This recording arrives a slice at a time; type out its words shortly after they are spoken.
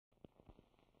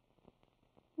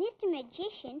just a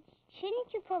magician,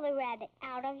 shouldn't you pull the rabbit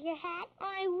out of your hat?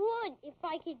 I would if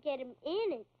I could get him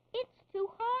in it. It's too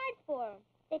hard for him.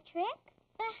 The trick?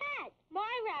 The hat.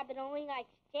 My rabbit only likes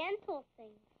gentle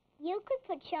things. You could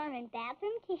put Charmin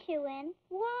bathroom tissue in.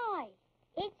 Why?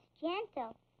 It's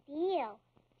gentle. Feel.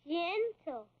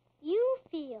 Gentle. You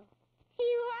feel. He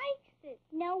likes it.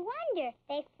 No wonder.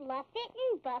 They fluff it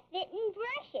and buff it and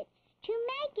brush it to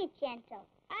make it gentle.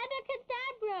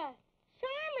 Abracadabra!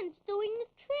 Charmin's doing the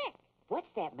trick. What's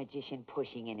that magician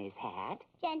pushing in his hat?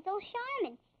 Gentle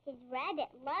Charmin. His rabbit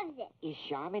loves it. Is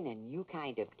Charmin a new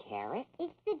kind of carrot?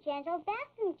 It's the gentle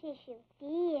bathroom tissue.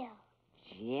 Feel.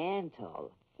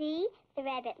 Gentle. See? The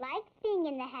rabbit likes being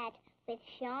in the hat with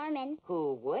Charmin.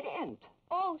 Who wouldn't?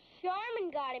 Oh,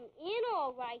 Charmin got him in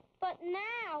all right, but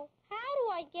now, how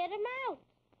do I get him out?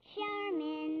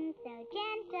 Charmin, so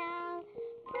gentle.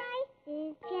 Price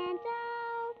is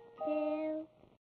gentle, too.